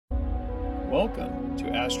Welcome to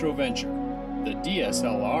AstroVenture, the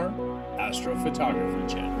DSLR astrophotography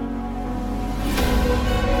channel.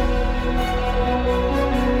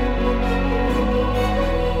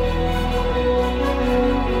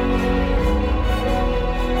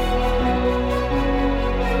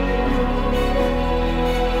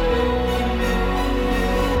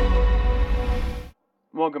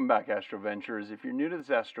 Welcome back, AstroVenturers. If you're new to this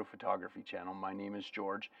astrophotography channel, my name is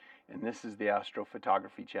George, and this is the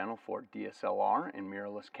astrophotography channel for DSLR and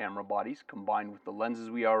mirrorless camera bodies combined with the lenses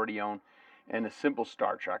we already own and a simple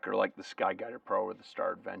star tracker like the SkyGuider Pro or the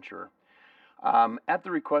Star Adventurer. At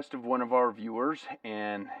the request of one of our viewers,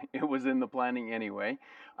 and it was in the planning anyway,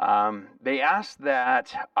 they asked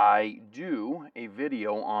that I do a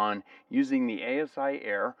video on using the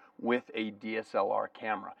ASIAIR with a DSLR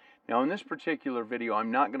camera. Now in this particular video,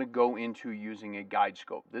 I'm not going to go into using a guide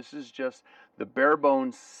scope. This is just the bare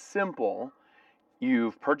bones simple.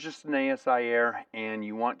 You've purchased an ASIAIR and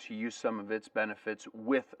you want to use some of its benefits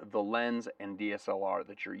with the lens and DSLR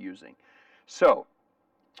that you're using. So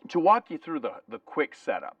to walk you through the quick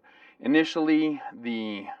setup, initially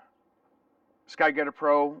the SkyGuider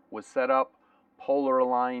Pro was set up polar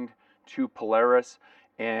aligned to Polaris,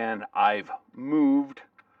 and I've moved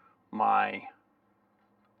my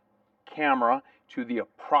camera to the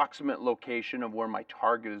approximate location of where my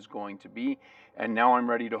target is going to be, and now I'm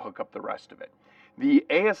ready to hook up the rest of it. The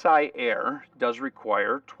ASIAIR does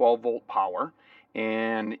require 12-volt power,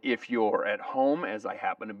 and if you're at home, as I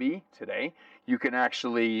happen to be today, you can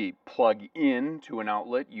actually plug in to an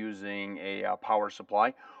outlet using a power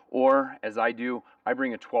supply, or as I do, I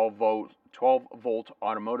bring a 12-volt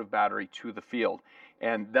automotive battery to the field,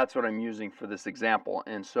 and that's what I'm using for this example.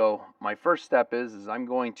 And so my first step is I'm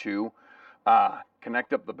going to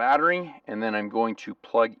connect up the battery, and then I'm going to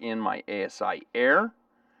plug in my ASIAIR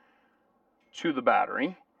to the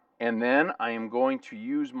battery, and then I am going to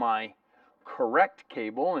use my correct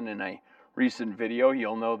cable. And in a recent video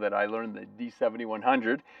you'll know that I learned the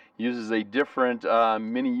D7100 uses a different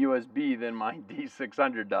mini USB than my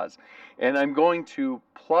D600 does, and I'm going to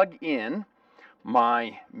plug in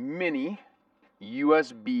my mini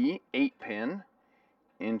USB 8-pin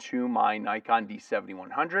into my Nikon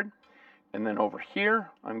D7100, and then over here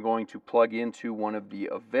I'm going to plug into one of the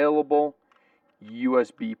available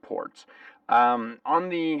USB ports. On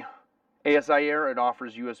the ASIAIR, it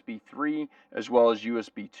offers USB 3 as well as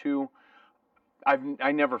USB 2.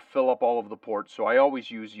 I never fill up all of the ports, so I always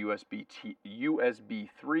use USB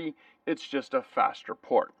 3. It's just a faster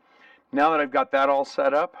port. Now that I've got that all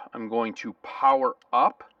set up, I'm going to power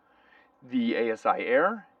up the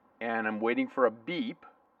ASIAIR, and I'm waiting for a beep.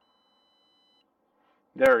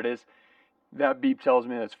 There it is. That beep tells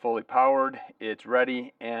me that it's fully powered, it's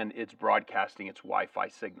ready, and it's broadcasting its Wi-Fi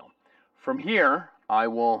signal. From here, I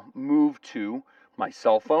will move to my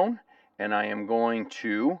cell phone, and I am going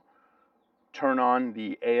to turn on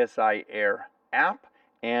the ASIAIR app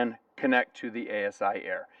and connect to the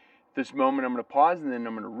ASIAIR. At this moment, I'm going to pause, and then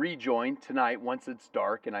I'm going to rejoin tonight once it's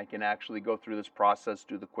dark and I can actually go through this process,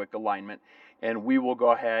 do the quick alignment, and we will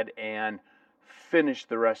go ahead and finish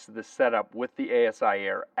the rest of the setup with the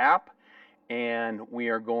ASIAIR app. And we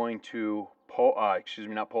are going to,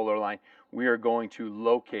 not polar line, we are going to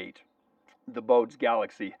locate the Bose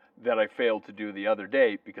Galaxy that I failed to do the other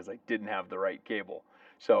day because I didn't have the right cable.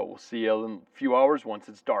 So we'll see you in a few hours once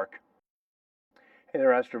it's dark. Hey there,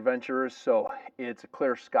 AstroVenturers. So it's a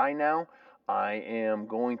clear sky now. I am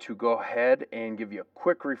going to go ahead and give you a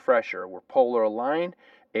quick refresher. We're polar aligned.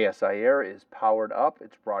 ASIAIR is powered up.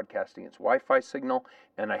 It's broadcasting its Wi-Fi signal,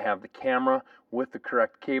 and I have the camera with the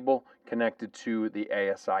correct cable connected to the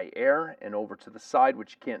ASIAIR. And over to the side,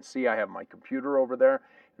 which you can't see, I have my computer over there.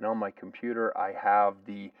 And on my computer, I have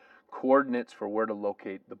the coordinates for where to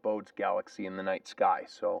locate the Bose Galaxy in the night sky.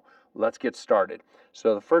 So let's get started.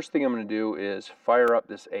 So the first thing I'm going to do is fire up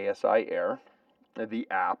this ASIAIR, the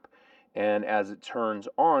app, and as it turns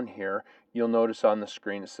on here, you'll notice on the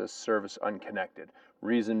screen it says service unconnected.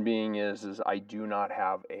 Reason being is I do not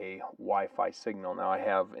have a Wi-Fi signal. Now I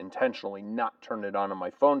have intentionally not turned it on my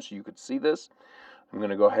phone so you could see this. I'm going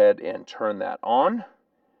to go ahead and turn that on,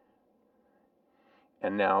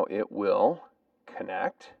 and now it will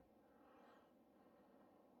connect.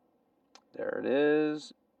 There it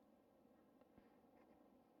is,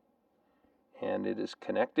 and it is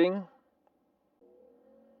connecting.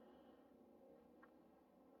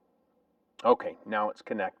 Okay, now it's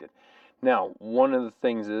connected. Now, one of the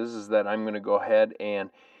things is that I'm going to go ahead, and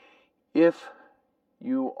if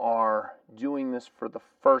you are doing this for the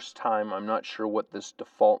first time, I'm not sure what this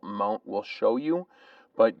default mount will show you,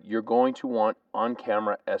 but you're going to want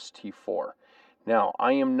on-camera ST4. Now,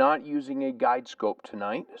 I am not using a guide scope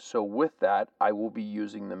tonight, so with that, I will be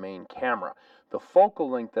using the main camera. The focal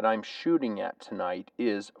length that I'm shooting at tonight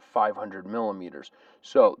is 500 millimeters.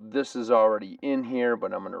 So this is already in here,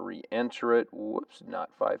 but I'm going to re-enter it. Whoops, not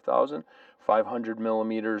 5,000. 500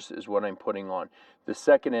 millimeters is what I'm putting on. The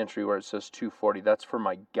second entry where it says 240, that's for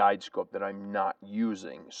my guide scope that I'm not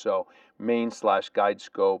using. So main/guide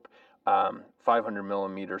scope. 500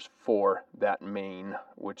 millimeters for that main,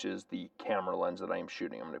 which is the camera lens that I am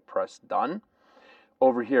shooting. I'm going to press done.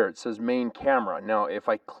 Over here it says main camera. Now if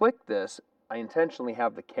I click this, I intentionally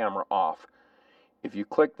have the camera off. If you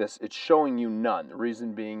click this, it's showing you none. The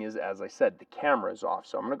reason being is, as I said, the camera is off.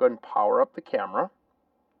 So I'm going to go ahead and power up the camera.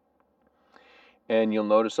 And you'll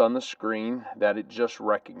notice on the screen that it just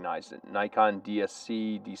recognized it. Nikon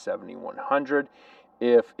DSC D7100.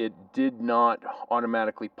 If it did not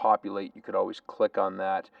automatically populate, you could always click on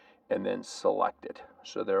that and then select it.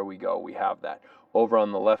 So there we go, we have that. Over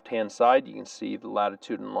on the left-hand side, you can see the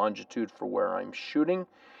latitude and longitude for where I'm shooting,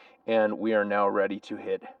 and we are now ready to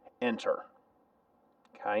hit enter.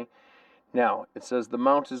 Okay. Now, it says the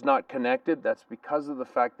mount is not connected. That's because of the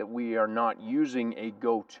fact that we are not using a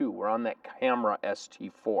Go-To. We're on that camera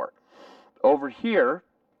ST4. Over here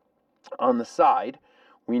on the side,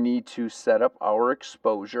 we need to set up our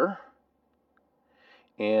exposure.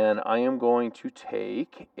 And I am going to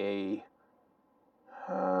take a,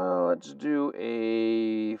 let's do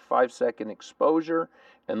a 5-second exposure,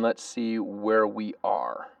 and let's see where we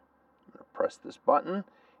are. I'm going to press this button.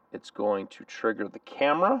 It's going to trigger the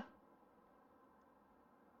camera.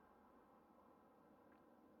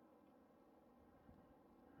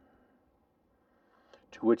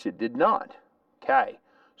 To which it did not. Okay,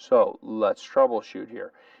 so let's troubleshoot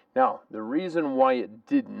here. Now, the reason why it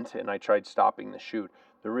didn't, and I tried stopping the shoot,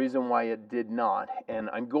 the reason why it did not, and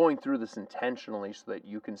I'm going through this intentionally so that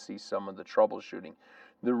you can see some of the troubleshooting.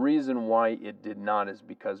 The reason why it did not is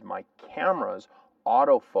because my camera's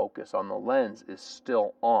autofocus on the lens is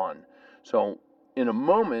still on. So in a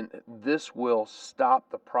moment, this will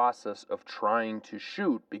stop the process of trying to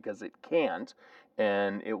shoot because it can't,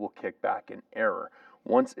 and it will kick back an error.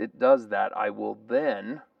 Once it does that, I will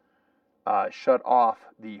then shut off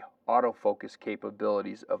the autofocus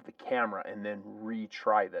capabilities of the camera and then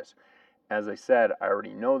retry this. As I said, I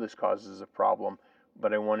already know this causes a problem,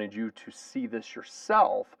 but I wanted you to see this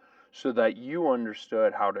yourself so that you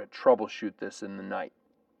understood how to troubleshoot this in the night.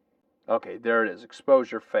 Okay, there it is.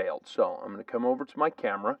 Exposure failed. So I'm going to come over to my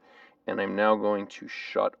camera, and I'm now going to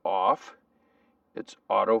shut off its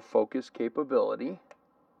autofocus capability.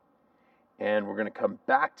 And we're going to come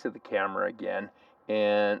back to the camera again,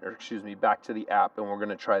 back to the app, and we're going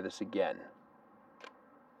to try this again.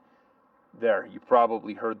 There, you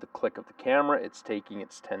probably heard the click of the camera. It's taking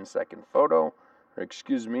its 10-second photo,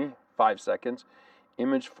 5 seconds.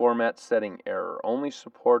 Image format setting error. Only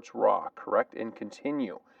supports RAW. Correct and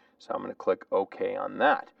continue. So I'm going to click OK on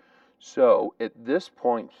that. So at this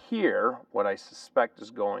point here, what I suspect is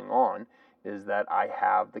going on is that I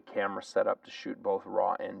have the camera set up to shoot both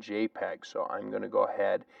RAW and JPEG. So I'm going to go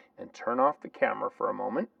ahead and turn off the camera for a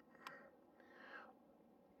moment.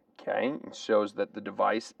 Okay, it shows that the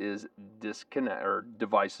device is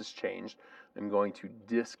device is changed. I'm going to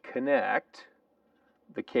disconnect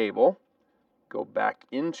the cable, go back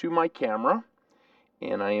into my camera,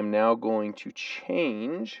 and I am now going to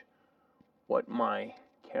change what my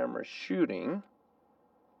camera is shooting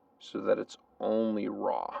so that it's only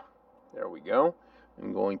RAW. There we go.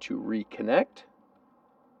 I'm going to reconnect.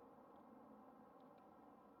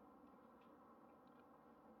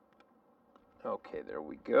 Okay, there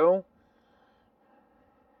we go.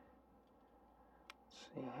 Let's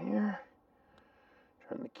see here.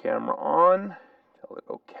 Turn the camera on. Tell it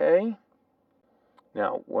OK.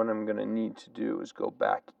 Now, what I'm going to need to do is go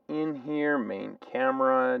back in here, main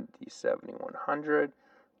camera, D7100,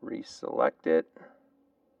 reselect it.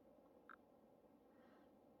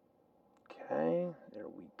 Okay, there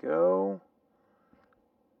we go.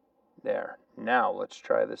 There. Now let's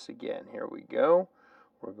try this again. Here we go.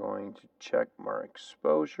 We're going to check our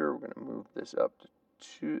exposure. We're going to move this up to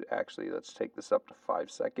 2. Actually, let's take this up to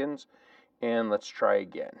 5 seconds. And let's try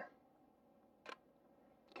again.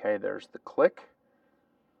 Okay, there's the click.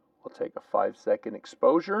 We'll take a 5-second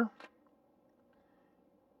exposure.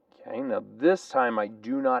 Okay, now this time I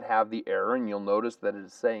do not have the error, and you'll notice that it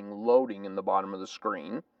is saying loading in the bottom of the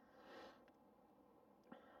screen.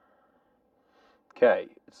 Okay,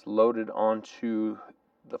 it's loaded onto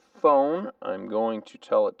the phone. I'm going to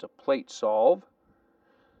tell it to plate solve.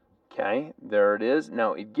 Okay, there it is.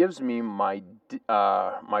 Now it gives me my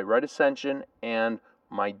right ascension and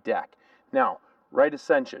my deck. Now, right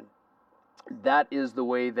ascension. that is the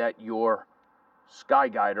way that your sky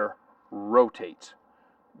guider rotates.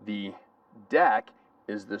 The deck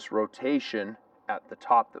is this rotation at the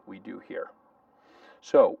top that we do here.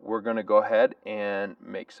 So we're going to go ahead and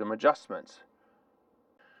make some adjustments.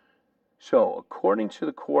 So according to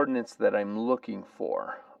the coordinates that I'm looking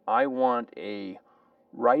for, I want a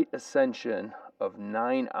right ascension of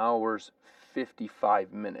 9 hours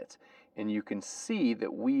 55 minutes. And you can see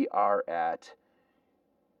that we are at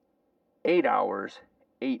 8 hours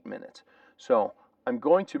 8 minutes. So I'm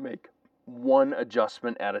going to make one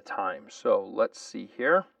adjustment at a time. So let's see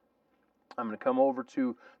here. I'm going to come over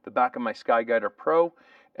to the back of my SkyGuider Pro,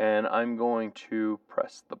 and I'm going to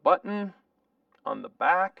press the button on the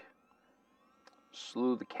back,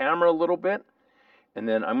 slew the camera a little bit, and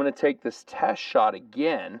then I'm going to take this test shot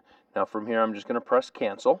again. Now from here I'm just going to press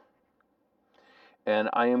cancel, and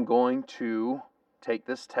I am going to take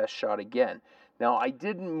this test shot again. Now I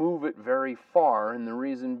didn't move it very far, and the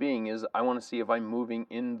reason being is I want to see if I'm moving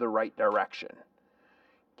in the right direction.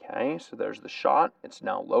 Okay, so there's the shot. It's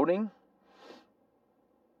now loading.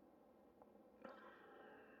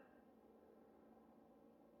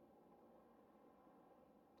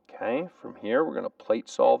 Okay, from here we're going to plate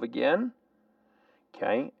solve again.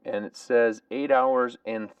 Okay, and it says 8 hours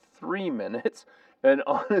and 3 minutes. And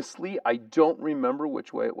honestly, I don't remember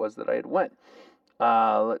which way it was that I had went.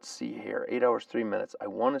 Let's see here, 8 hours, 3 minutes. I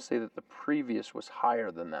want to say that the previous was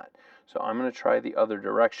higher than that. So I'm going to try the other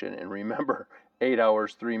direction. And remember, 8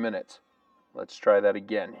 hours, 3 minutes. Let's try that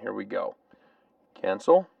again. Here we go.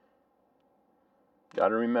 Cancel. Got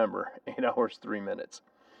to remember, 8 hours, 3 minutes.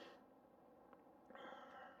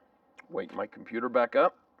 Wait my computer back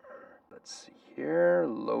up. Let's see here,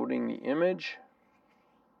 loading the image.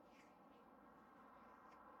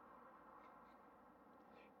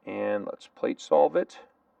 And let's plate solve it.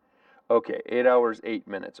 Okay, 8 hours, 8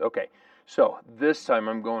 minutes. Okay, so this time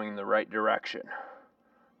I'm going in the right direction.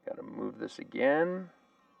 Got to move this again.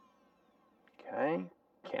 Okay,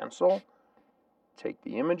 cancel. Take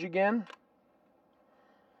the image again.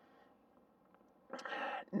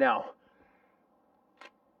 Now,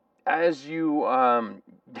 as you,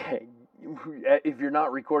 if you're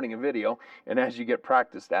not recording a video, and as you get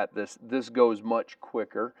practiced at this, this goes much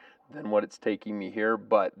quicker than what it's taking me here,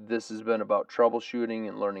 but this has been about troubleshooting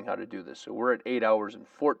and learning how to do this. So we're at 8 hours and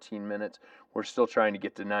 14 minutes. We're still trying to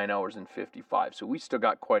get to 9 hours and 55. So we still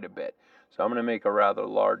got quite a bit. So I'm going to make a rather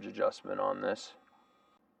large adjustment on this.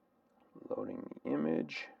 Loading the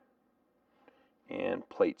image and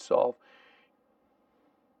plate solve.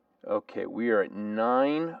 Okay, we are at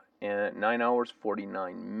 9 hours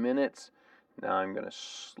 49 minutes. Now I'm going to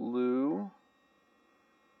slew,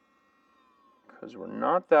 because we're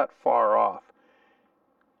not that far off.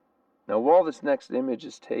 Now while this next image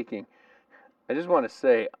is taking, I just want to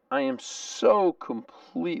say I am so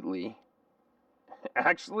completely,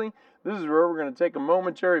 actually this is where we're going to take a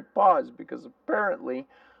momentary pause, because apparently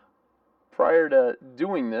prior to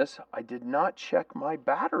doing this I did not check my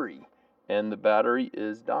battery, and the battery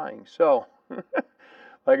is dying. So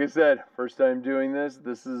like I said, first time doing this,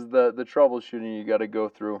 this is the troubleshooting you got to go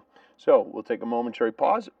through. So we'll take a momentary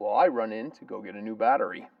pause while I run in to go get a new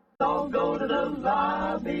battery. I'll go to the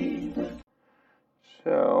lobby.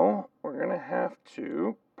 So we're going to have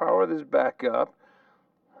to power this back up.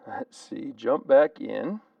 Let's see, jump back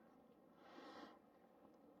in.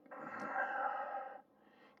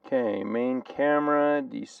 Okay, main camera,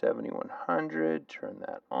 D7100, turn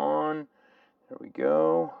that on. There we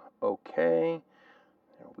go. Okay.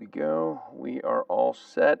 There we go. We are all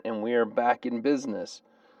set and we are back in business.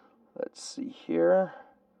 Let's see here.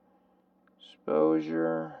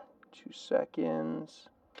 Exposure, 2 seconds.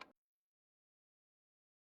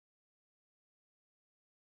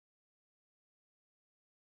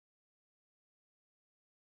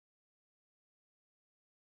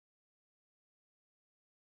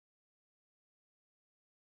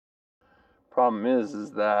 Problem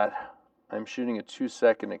is that I'm shooting a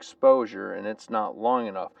 2-second exposure and it's not long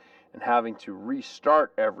enough. And having to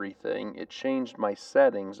restart everything, it changed my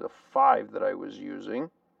settings of 5 that I was using.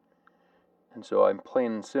 And so I'm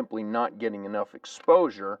plain and simply not getting enough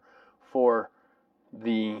exposure for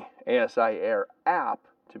the ASIAIR app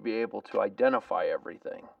to be able to identify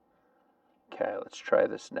everything. Okay, let's try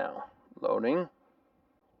this now. Loading.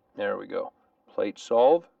 There we go. Plate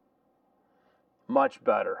solve. Much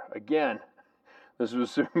better. Again, this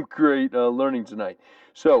was some great learning tonight.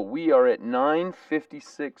 So we are at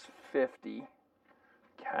 9:56:50.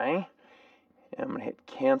 Okay. And I'm going to hit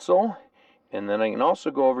cancel. And then I can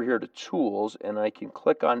also go over here to tools and I can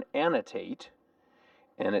click on annotate.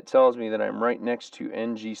 and it tells me that I'm right next to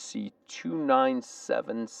NGC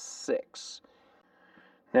 2976.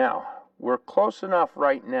 Now, we're close enough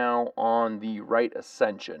right now on the right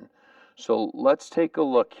ascension. So let's take a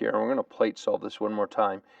look here. We're going to plate solve this one more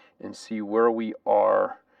time and see where we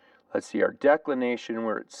are. Let's see, our declination,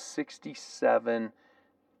 we're at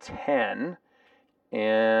 6710,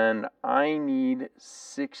 and I need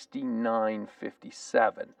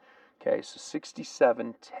 6957. Okay, so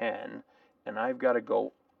 6710, and I've got to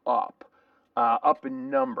go up in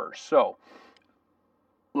numbers. So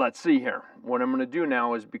let's see here. What I'm going to do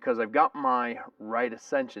now is, because I've got my right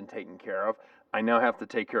ascension taken care of, I now have to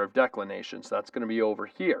take care of declination. So that's going to be over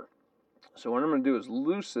here. So what I'm going to do is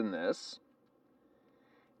loosen this,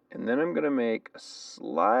 and then I'm going to make a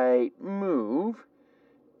slight move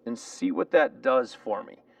and see what that does for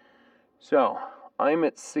me. So I'm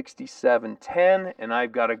at 6710, and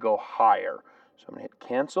I've got to go higher. So I'm going to hit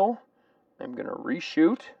cancel. I'm going to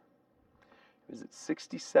reshoot. It was at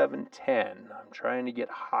 6710. I'm trying to get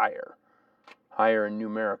higher in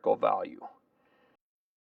numerical value.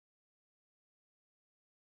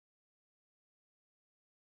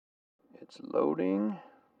 It's loading.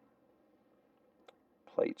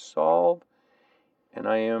 Plate solve, and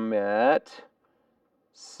I am at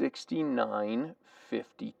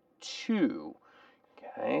 6952.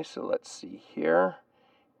 Okay, so let's see here,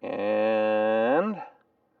 and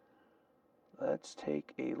let's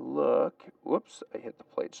take a look. Whoops, I hit the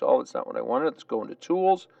plate solve. It's not what I wanted. Let's go into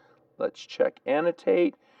tools. Let's check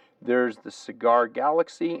annotate. There's the Cigar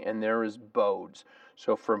Galaxy, and there is Bodes.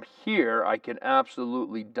 So from here, I can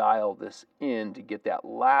absolutely dial this in to get that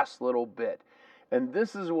last little bit. And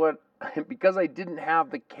this is what, because I didn't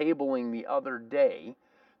have the cabling the other day,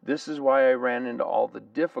 this is why I ran into all the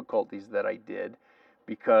difficulties that I did,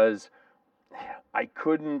 because I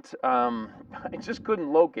couldn't, I just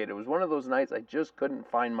couldn't locate it. It was one of those nights I just couldn't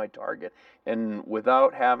find my target. And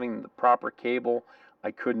without having the proper cable,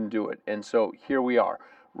 I couldn't do it. And so here we are.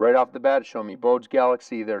 Right off the bat, show me Bodes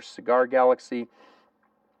Galaxy, there's Cigar Galaxy.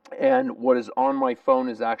 And what is on my phone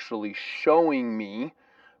is actually showing me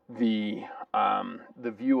the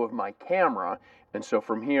view of my camera, and so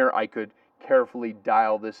from here I could carefully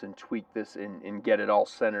dial this and tweak this and get it all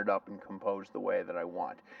centered up and composed the way that I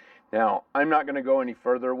want. Now, I'm not going to go any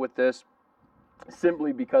further with this,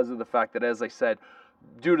 simply because of the fact that, as I said,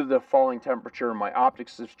 due to the falling temperature, my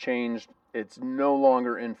optics have changed. It's no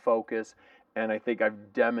longer in focus, and I think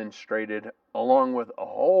I've demonstrated, along with a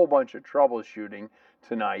whole bunch of troubleshooting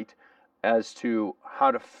tonight, as to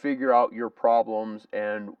how to figure out your problems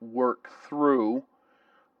and work through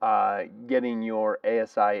getting your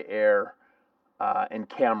ASIAIR and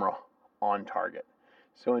camera on target.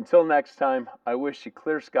 So until next time, I wish you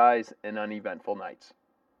clear skies and uneventful nights.